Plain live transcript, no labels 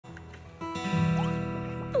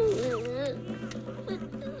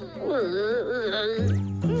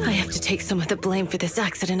I have to take some of the blame for this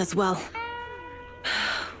accident as well.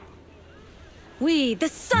 We, the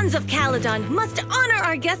sons of Calydon, must honor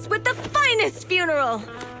our guests with the finest funeral!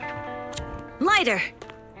 Lighter,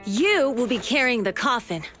 you will be carrying the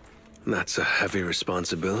coffin. That's a heavy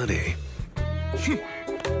responsibility.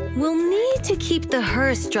 We'll need to keep the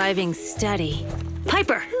hearse driving steady.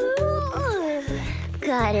 Piper! Ooh,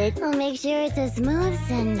 got it. I'll make sure it's a smooth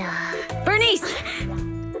send-off. Bernice!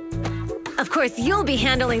 Of course, you'll be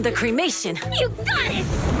handling the cremation. You got it!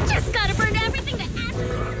 Just gotta burn everything to ashes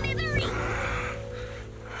and smithereens!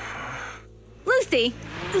 Lucy!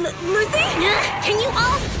 Lucy? Can you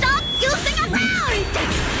all stop goofing around?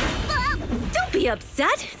 Don't be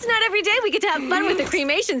upset. It's not every day we get to have fun with the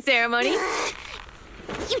cremation ceremony.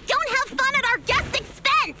 You don't have fun at our guest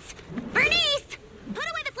expense! Bernice! Put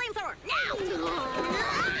away the flamethrower, now!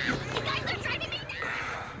 You guys are driving me nuts!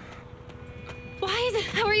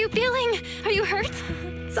 How are you feeling? Are you hurt?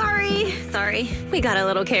 Sorry. We got a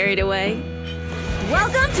little carried away.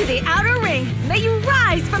 Welcome to the outer ring. May you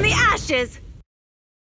rise from the ashes.